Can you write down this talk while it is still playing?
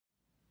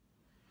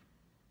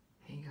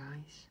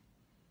guys,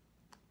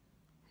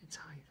 it's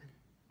Ivan.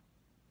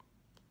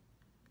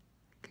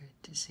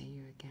 Good to see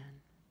you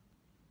again.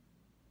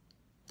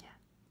 Yeah.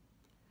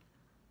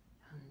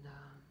 And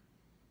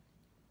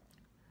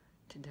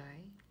today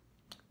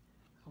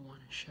I want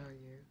to show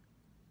you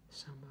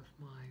some of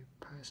my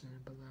personal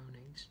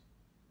belongings,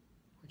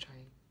 which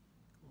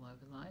I love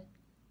a lot.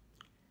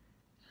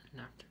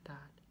 And after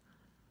that,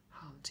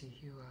 I'll do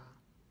you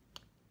a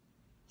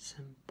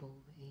simple,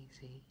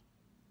 easy,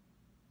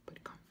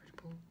 but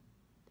comfortable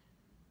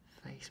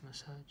face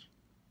massage.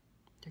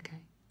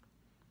 Okay?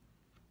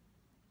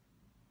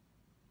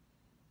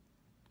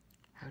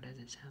 How does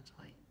it sound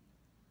like?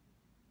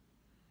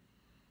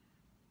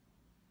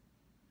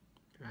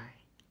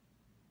 Right.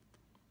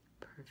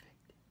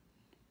 Perfect.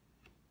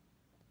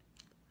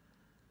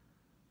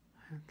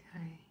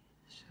 Okay,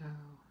 so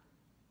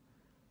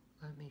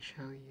let me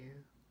show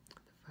you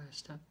the first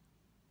step.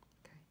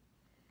 Okay.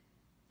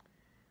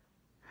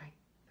 Right,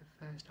 the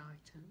first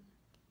item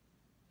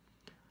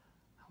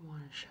I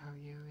want to show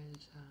you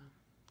is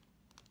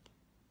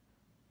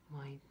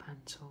my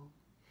pencil.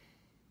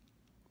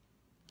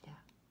 Yeah.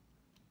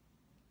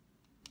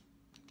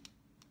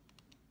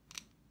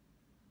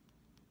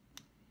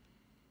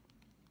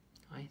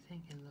 I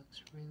think it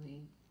looks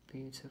really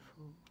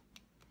beautiful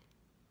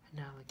and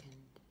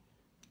elegant.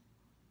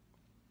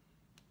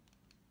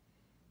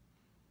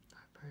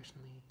 I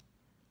personally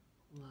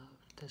love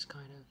this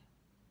kind of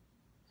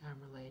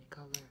emerald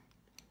color.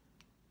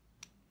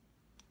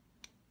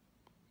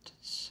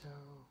 It's so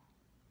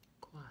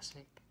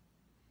classic.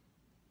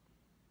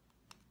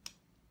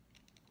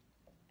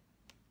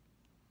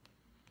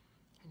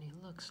 And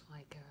it looks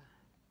like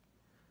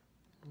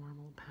a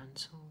normal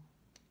pencil,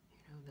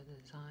 you know, the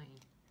design,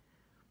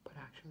 but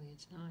actually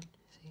it's not,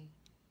 see?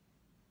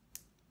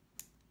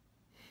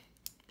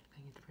 I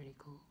think it's pretty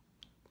cool.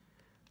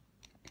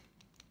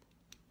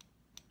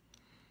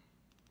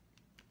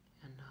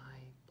 And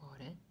I bought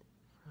it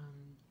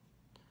from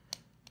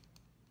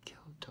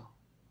Kyoto.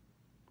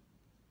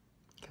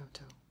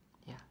 Kyoto,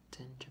 yeah, it's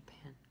in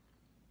Japan.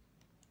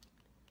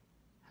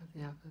 Have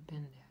you ever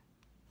been there?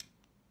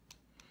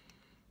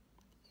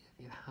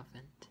 If you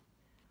haven't,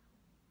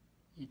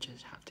 you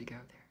just have to go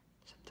there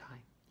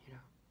sometime, you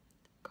know.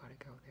 Gotta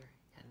go there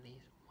at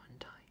least one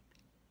time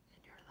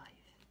in your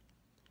life.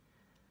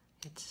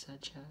 It's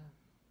such a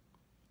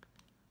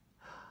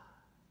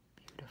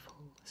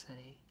beautiful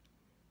city,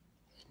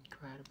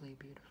 incredibly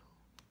beautiful.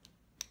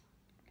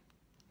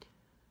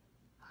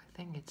 I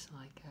think it's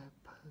like a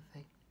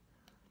perfect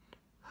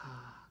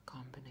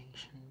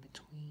combination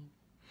between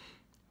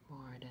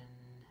modern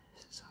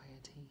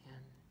society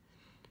and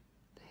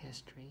the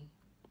history,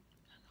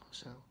 and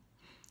also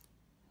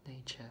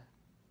nature.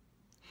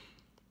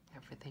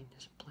 Everything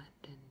just blends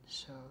in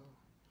so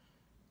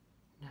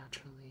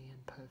naturally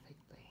and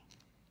perfectly.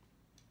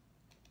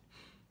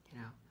 You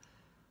know,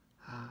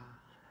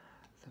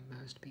 the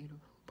most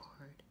beautiful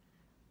part,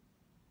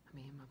 I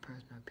mean, in my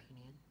personal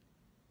opinion,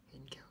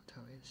 in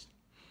Kyoto is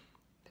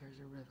there's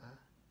a river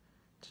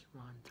just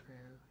run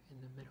through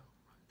the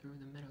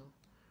middle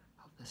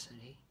of the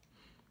city,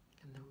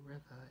 and the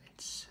river,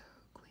 it's so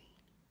clean,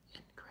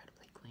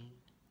 incredibly clean.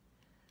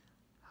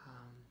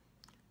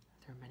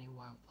 There are many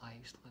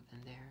wildlife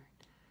living there.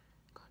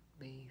 Got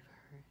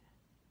beaver,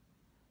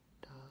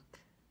 duck,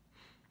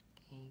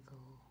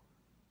 eagle,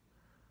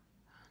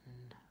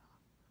 and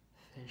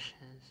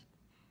fishes.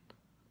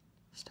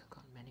 Still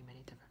got many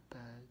different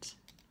birds.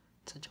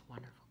 It's such a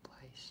wonderful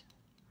place.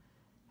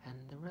 And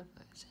the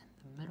river is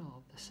in the middle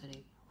of the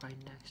city, right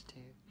next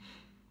to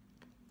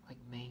like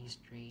Main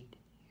Street,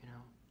 you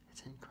know.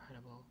 It's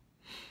incredible.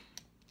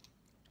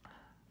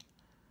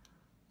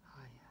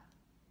 Oh yeah,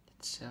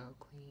 it's so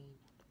clean.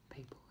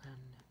 People in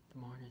the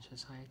modern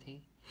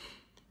society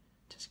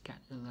just get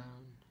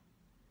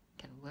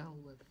well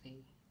with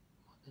the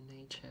mother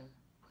nature,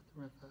 with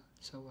the river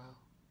so well.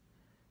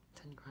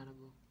 It's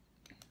incredible.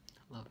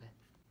 I love it.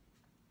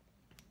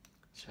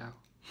 So,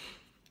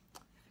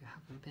 if you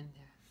haven't been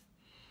there,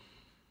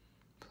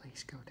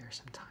 please go there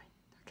sometime,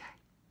 okay?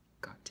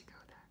 Got to go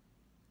there.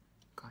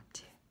 Got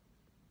to.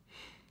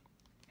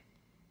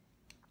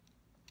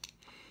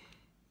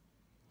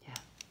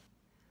 Yeah.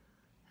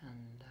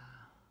 And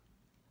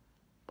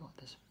bought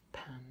this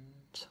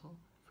pencil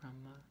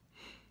from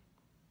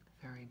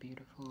a very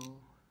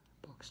beautiful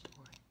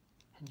bookstore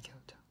in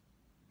Kyoto.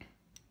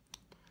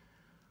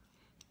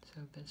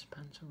 So this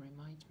pencil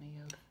reminds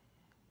me of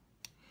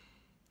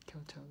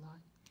Kyoto a lot.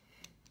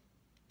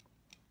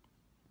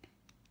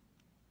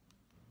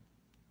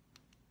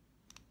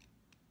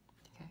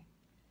 Okay.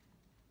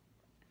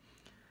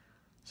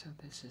 So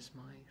this is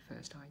my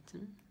first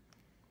item.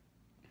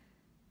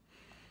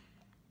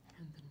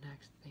 And the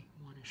next thing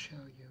I want to show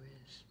you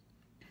is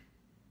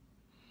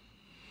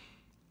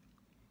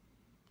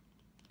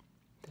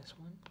this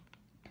one.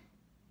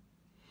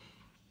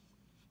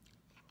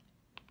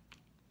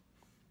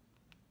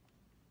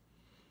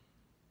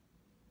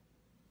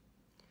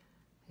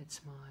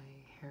 It's my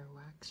hair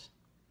wax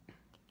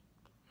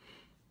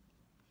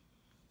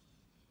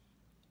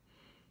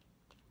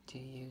do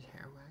you use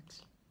hair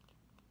wax?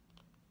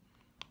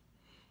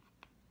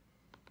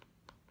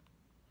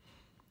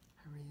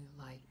 I really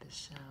like the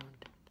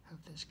sound of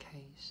this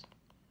case.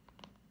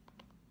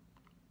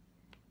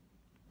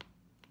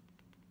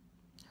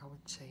 I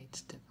would say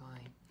it's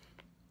divine.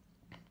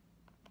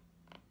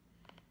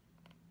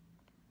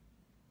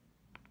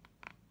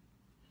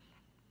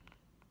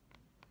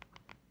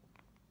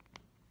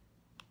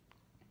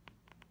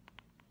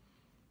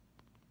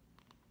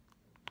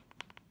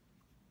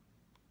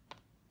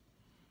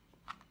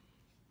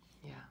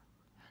 Yeah,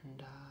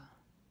 and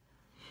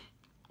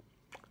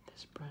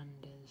this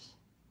brand is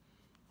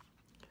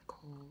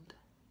called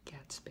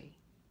Gatsby.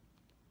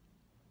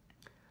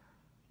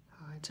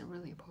 It's a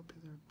really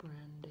popular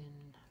brand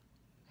in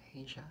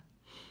Asia,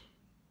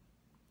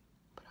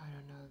 but I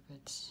don't know if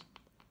it's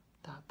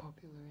that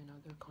popular in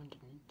other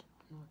continents.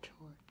 I'm not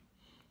sure,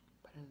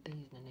 but at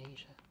least in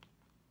Asia.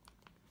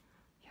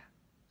 Yeah.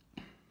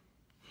 And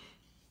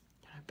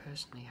I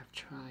personally have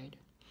tried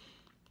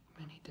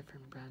many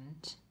different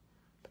brands,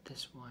 but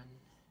this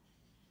one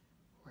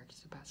works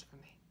the best for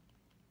me.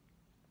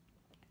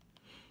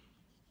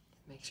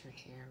 It makes your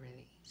hair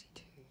really easy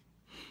to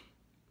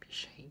be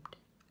shaped,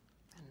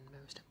 and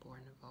most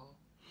important of all,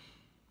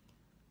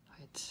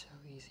 it's so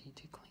easy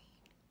to clean.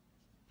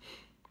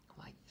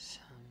 Like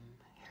some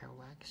hair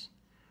wax,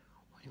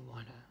 when you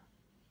wanna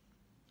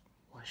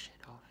wash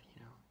it off,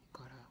 you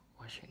gotta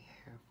wash your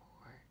hair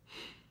for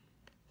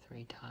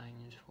 3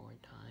 times, 4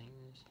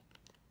 times.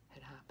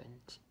 It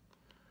happens.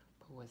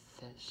 But with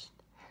this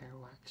hair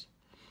wax,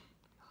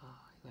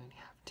 I only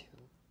have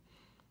to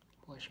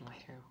wash my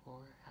hair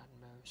for at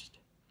most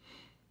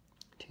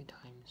 2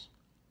 times.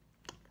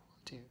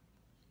 Will do.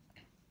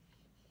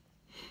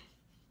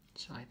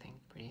 So I think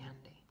pretty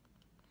handy.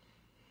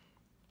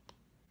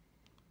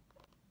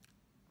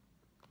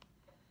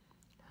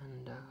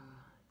 And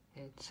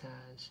it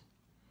says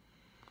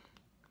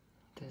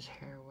this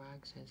hair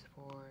wax is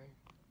for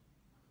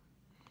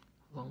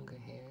longer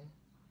hair,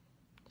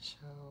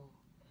 so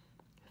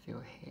if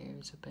your hair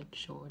is a bit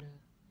shorter,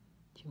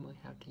 you might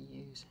have to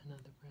use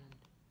another brand.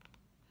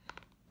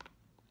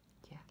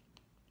 Yeah.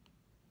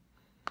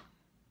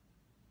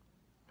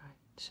 Right,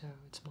 so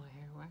it's my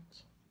hair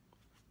wax.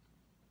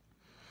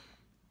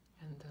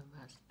 And the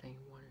last thing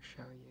I want to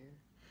show you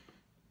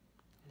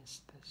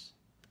is this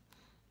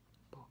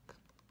book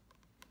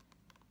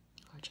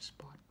I just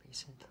bought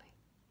recently.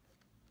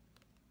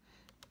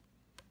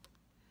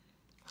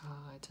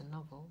 It's a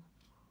novel,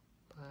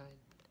 but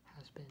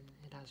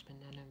it has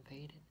been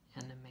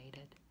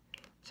animated,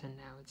 so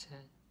now it's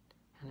an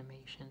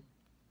animation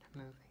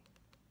movie.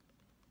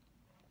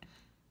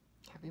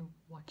 Have you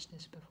watched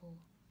this before?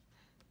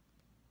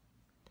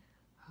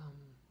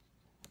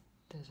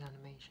 This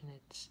animation,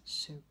 it's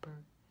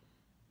super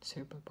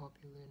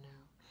popular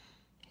now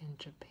in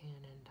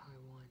Japan and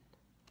Taiwan.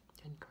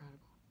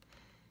 Incredible.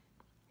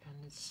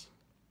 And it's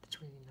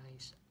really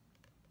nice.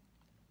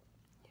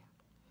 Yeah.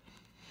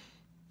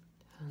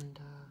 And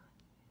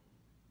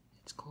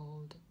it's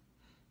called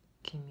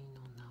Kimi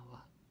no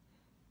Nawa,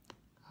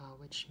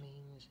 which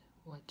means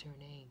what's your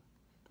name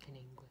in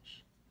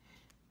English.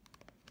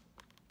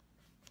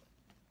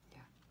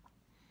 Yeah.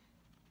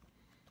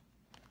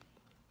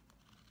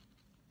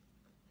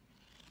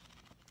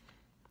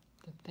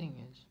 The thing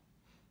is,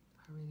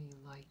 I really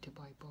like to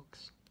buy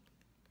books,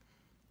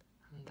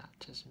 and that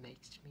just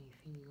makes me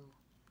feel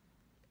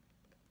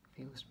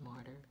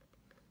smarter.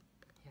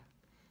 Yeah,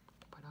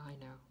 but I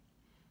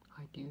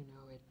do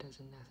know it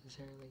doesn't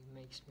necessarily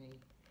makes me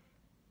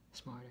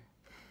smarter.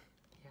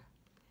 Yeah,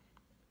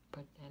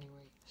 but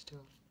anyway,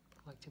 still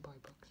like to buy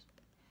books.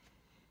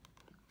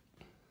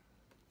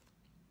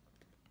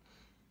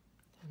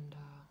 And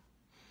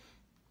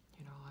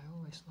I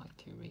always like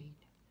to read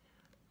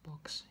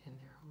books in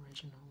their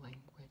original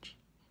language.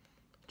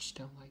 I just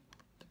don't like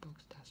the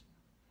books that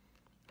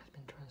has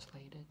been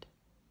translated,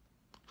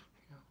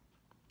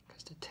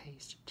 because the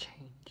taste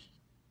changed,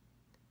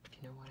 if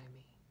you know what I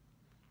mean.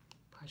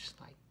 I just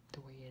like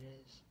the way it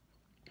is.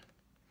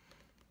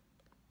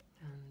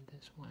 And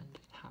this one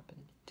just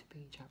happened to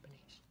be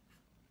Japanese.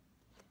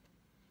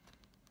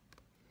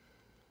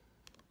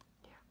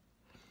 Yeah.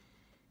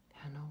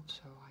 And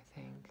also I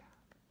think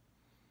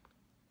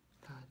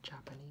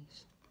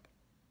Japanese,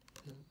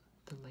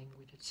 the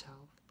language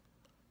itself,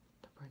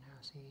 the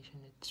pronunciation,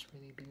 it's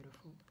really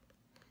beautiful.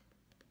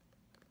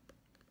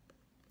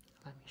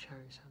 Let me show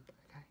you some,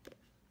 okay?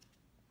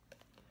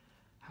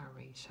 I'll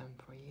read some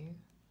for you,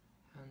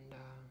 and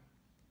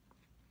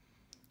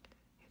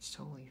it's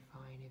totally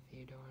fine if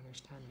you don't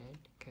understand it,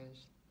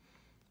 because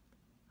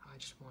I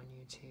just want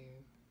you to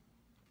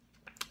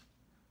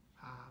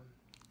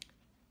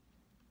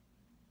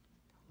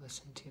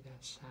listen to the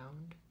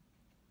sound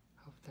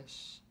of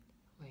this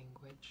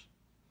language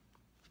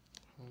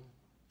and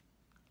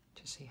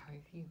to see how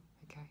you feel,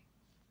 okay?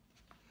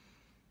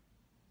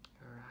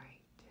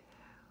 Alright,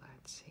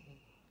 let's see.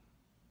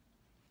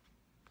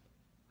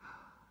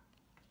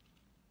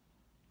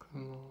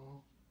 雲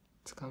を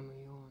つかむ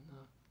よう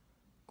な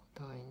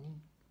答え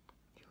に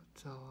四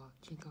つ葉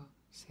木が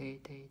せい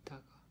ていた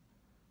が、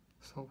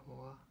祖母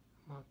は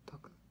全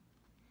く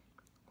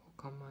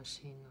おかま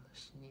しいの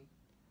しに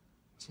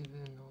自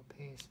分の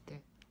ペース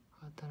で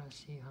新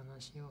しい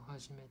話を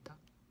始めた。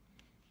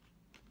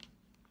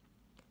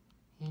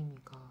意味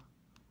が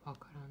わ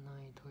からな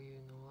いとい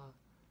うのは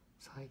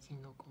最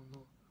近のこ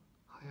の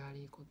流行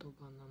り言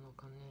葉なの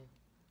かね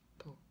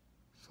と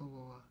祖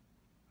母は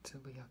つ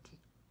ぶやき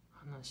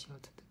話を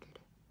続け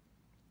る。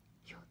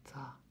よ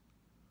さ、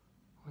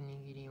おに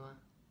ぎりは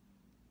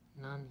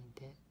何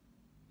で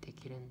で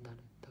きるんだ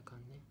か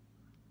ね。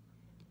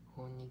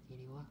おにぎ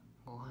りは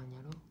ご飯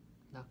やろ。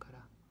だか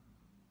ら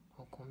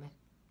お米。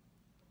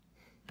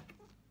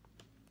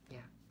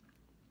Yeah.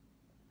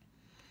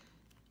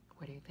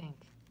 What do you think?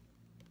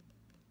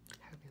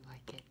 Hope you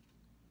like it.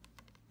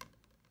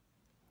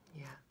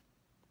 Yeah.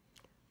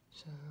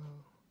 So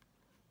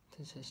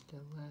this is the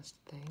last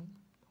thing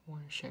I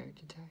want to share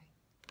today.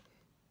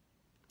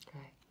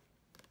 Right.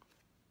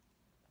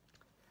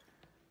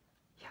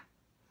 Yeah.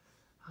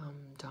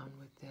 I'm done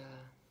with the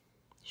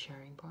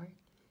sharing part.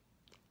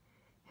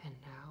 And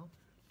now,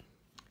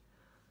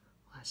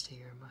 let's do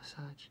your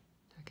massage,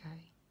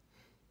 okay?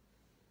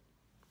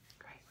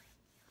 Great.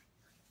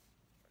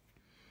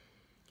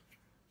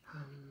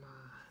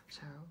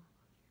 So,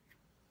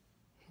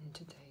 in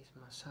today's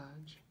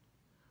massage,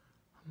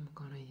 I'm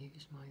gonna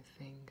use my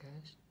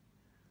fingers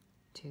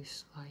to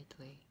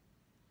slightly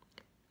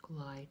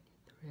glide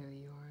through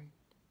your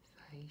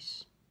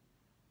face,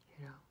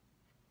 you know,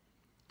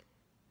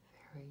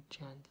 very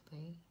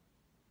gently,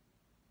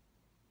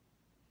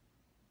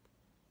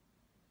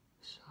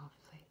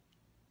 softly.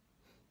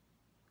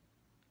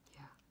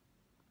 Yeah.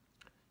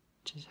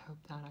 Just hope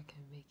that I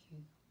can make you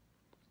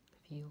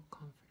feel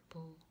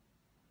comfortable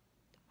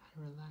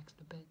and relaxed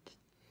a bit.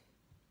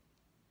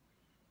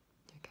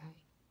 Okay?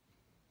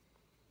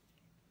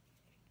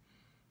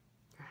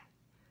 Right.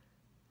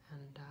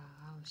 And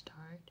I'll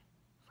start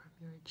from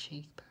your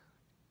cheekbone.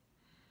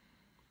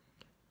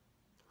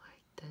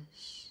 Like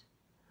this.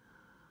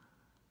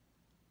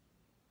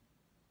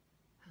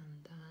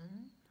 And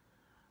then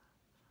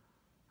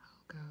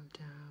I'll go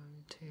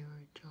down to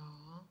your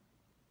jaw.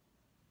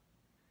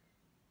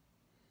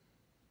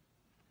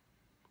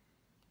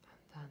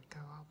 And then go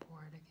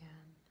upward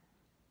again.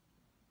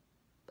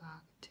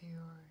 Back to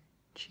your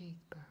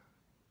cheekbone.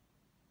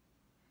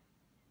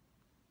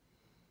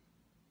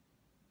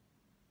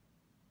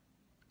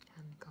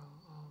 And go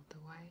all the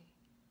way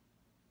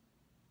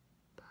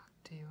back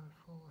to your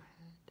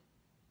forehead.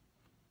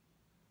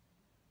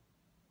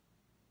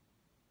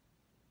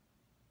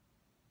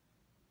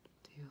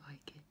 Do you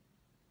like it?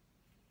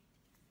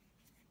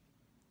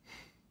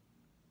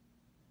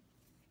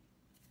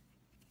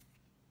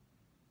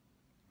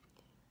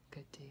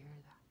 Good to hear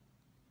that.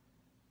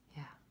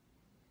 Yeah.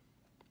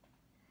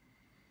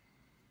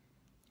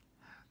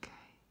 Okay.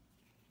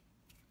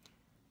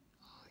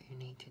 All you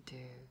need to do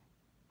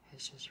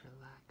is just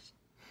relax.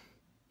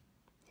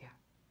 Yeah.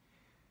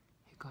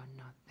 You got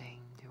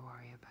nothing to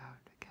worry about,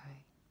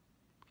 okay?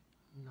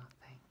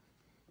 Nothing.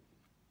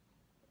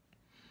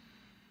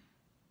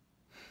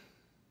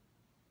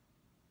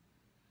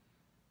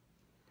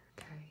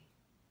 Okay.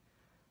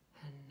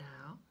 And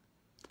now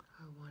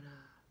I wanna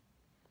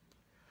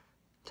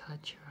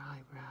touch your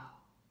eyebrow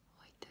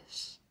like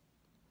this.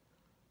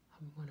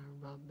 I'm gonna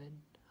rub it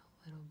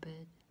a little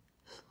bit,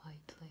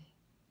 slightly.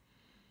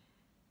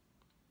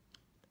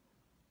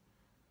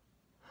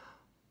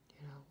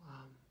 You know,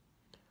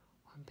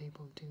 when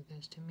people do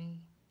this to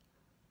me,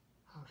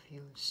 I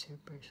feel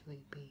super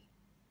sleepy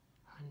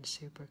and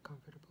super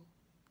comfortable.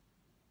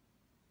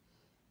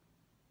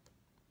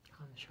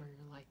 I'm sure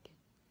you like it.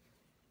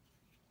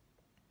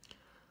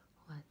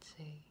 Let's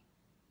see.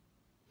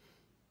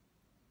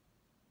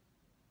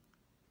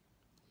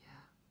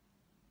 Yeah.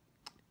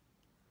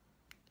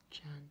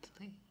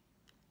 Gently,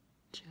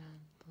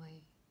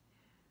 gently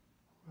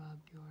rub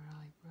your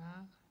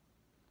eyebrow.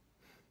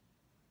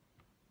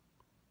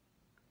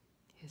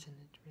 Isn't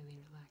it really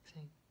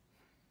relaxing?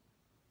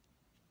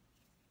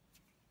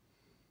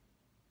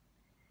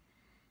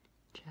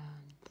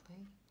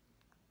 Gently,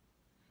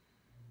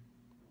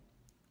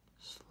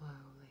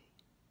 slowly.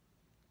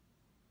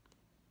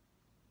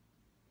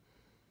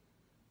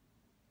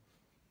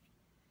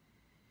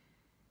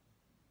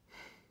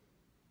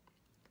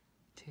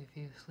 Do you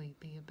feel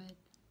sleepy a bit?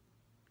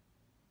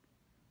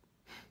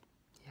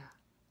 Yeah.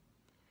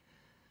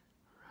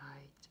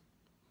 Right.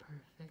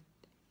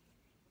 Perfect.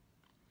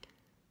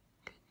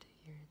 Good to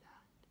hear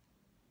that.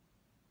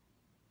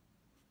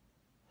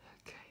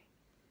 Okay.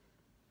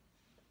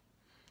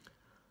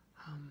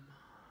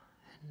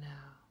 And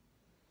now,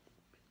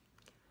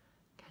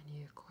 can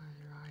you close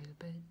your eyes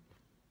a bit?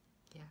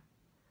 Yeah.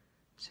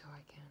 So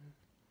I can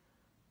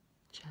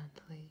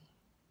gently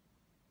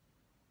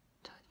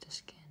touch the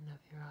skin of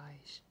your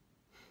eyes.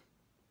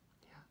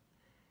 Yeah.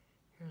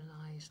 Your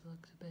eyes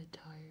looks a bit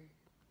tired.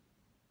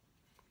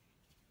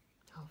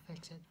 I'll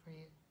fix it for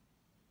you.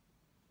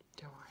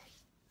 Don't worry.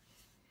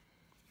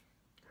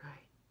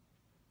 Right.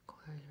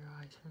 Close your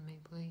eyes for me,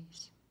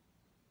 please.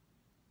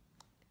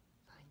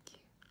 Thank you.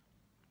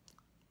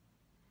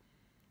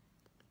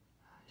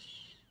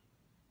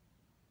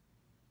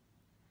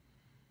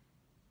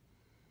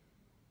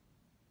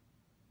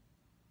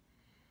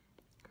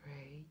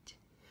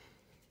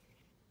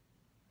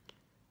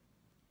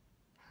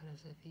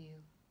 does it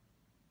feel?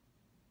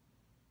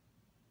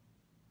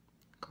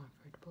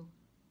 Comfortable?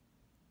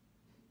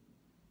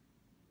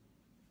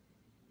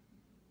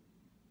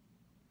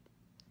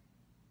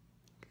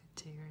 Good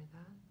to hear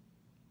that.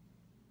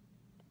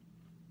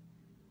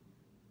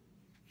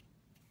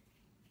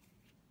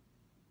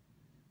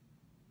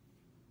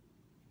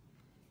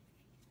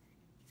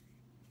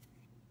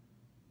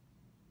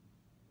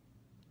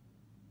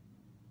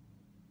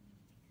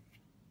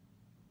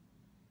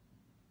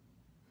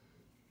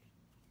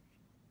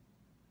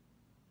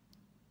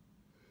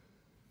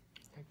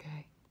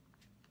 Okay.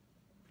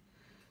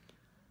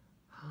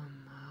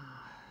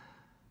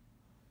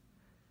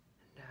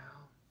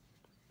 Now,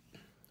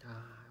 I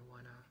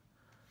wanna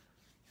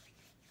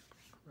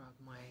rub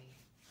my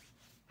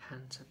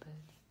hands a bit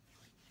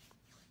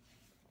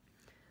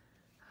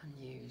and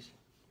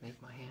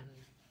make my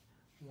hand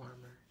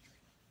warmer,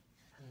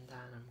 and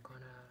then I'm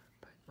gonna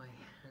put my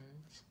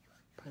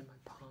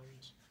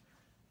palms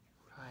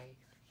right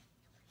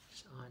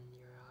on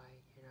your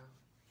eye,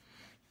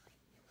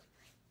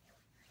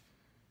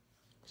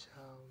 so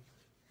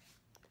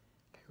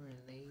can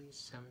release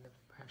some of the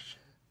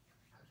pressure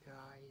of your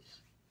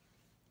eyes,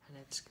 and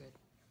it's good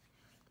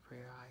for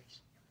your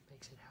eyes,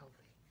 makes it healthy.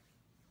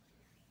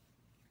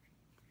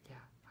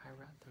 Yeah, I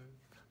read them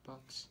from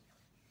books.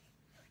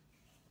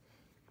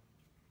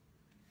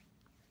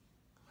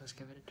 Let's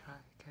give it a try,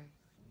 okay?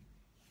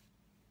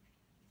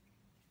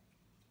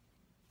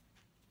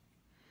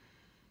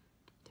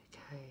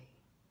 Okay.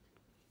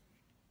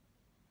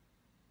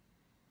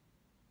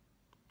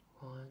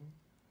 1,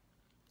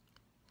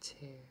 2,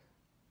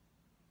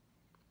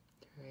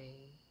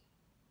 3,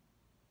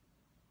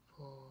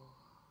 4,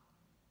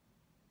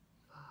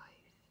 5.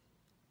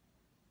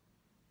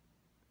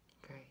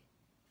 Great.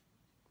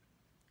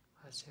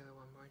 Let's do it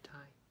one more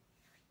time.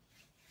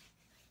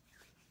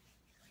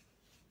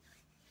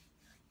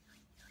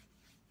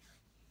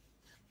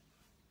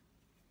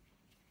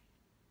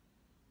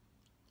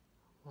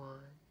 1,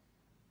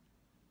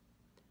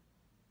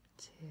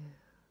 2,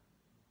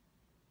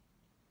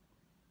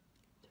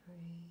 3,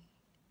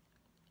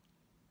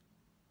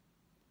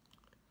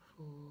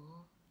 4,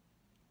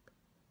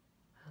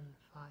 and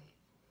 5.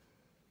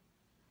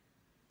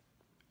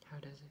 How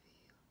does it feel?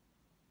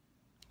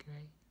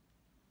 Great.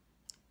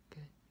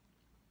 Good.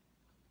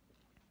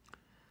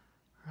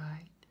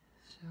 Right.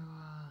 So,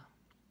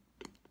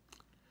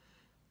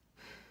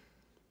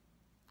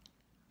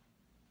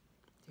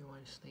 do you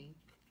want to sleep?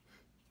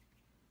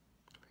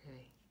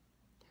 Really?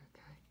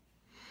 Okay.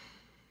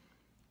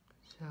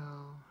 So,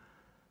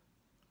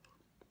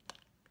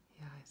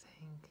 yeah, I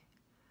think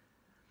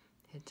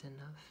it's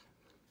enough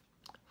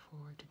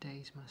for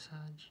today's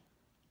massage.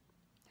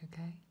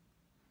 Okay?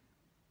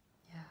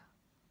 Yeah.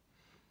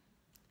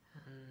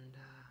 And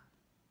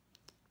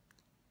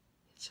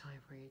it's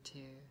time for you to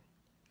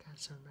get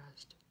some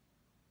rest.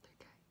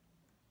 Okay?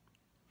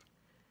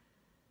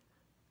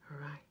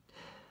 Alright.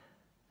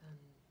 And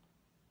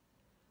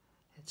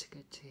it's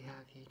good to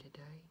have you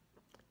today.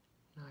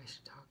 Nice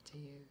to talk to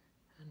you,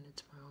 and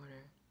it's my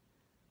honor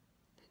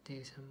to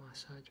do some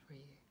massage for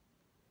you.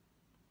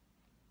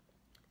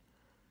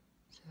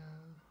 So,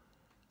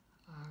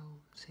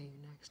 I'll see you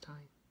next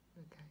time,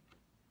 okay?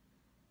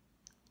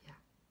 Yeah.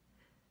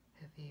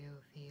 If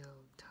you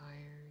feel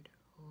tired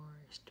or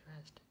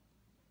stressed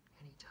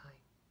anytime,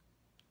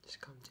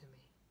 just come to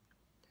me,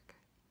 okay?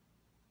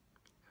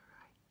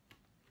 Alright.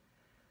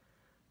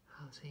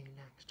 I'll see you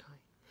next time.